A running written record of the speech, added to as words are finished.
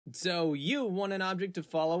So you want an object to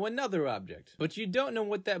follow another object, but you don't know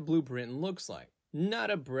what that blueprint looks like.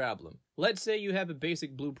 Not a problem. Let's say you have a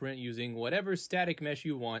basic blueprint using whatever static mesh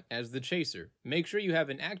you want as the chaser. Make sure you have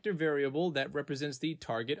an actor variable that represents the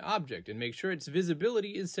target object, and make sure its visibility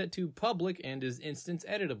is set to public and is instance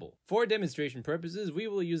editable. For demonstration purposes, we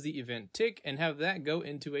will use the event tick and have that go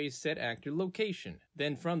into a setActor location.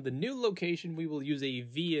 Then from the new location, we will use a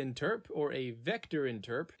vinterp or a vector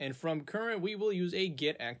interp, and from current, we will use a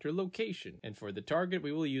getActor location. And for the target,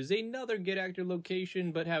 we will use another getActor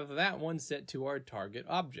location, but have that one set to our target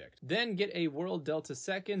object. Then get a world delta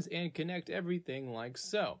seconds and connect everything like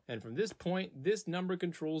so. And from this point, this number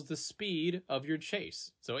controls the speed of your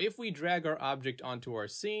chase. So if we drag our object onto our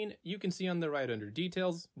scene, you can see on the right under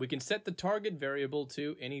details, we can set the target variable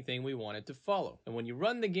to anything we want it to follow. And when you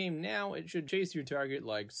run the game now, it should chase your target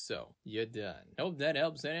like so. You're done. Hope that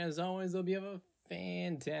helps, and as always, hope you have a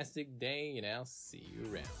fantastic day, and I'll see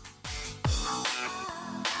you around.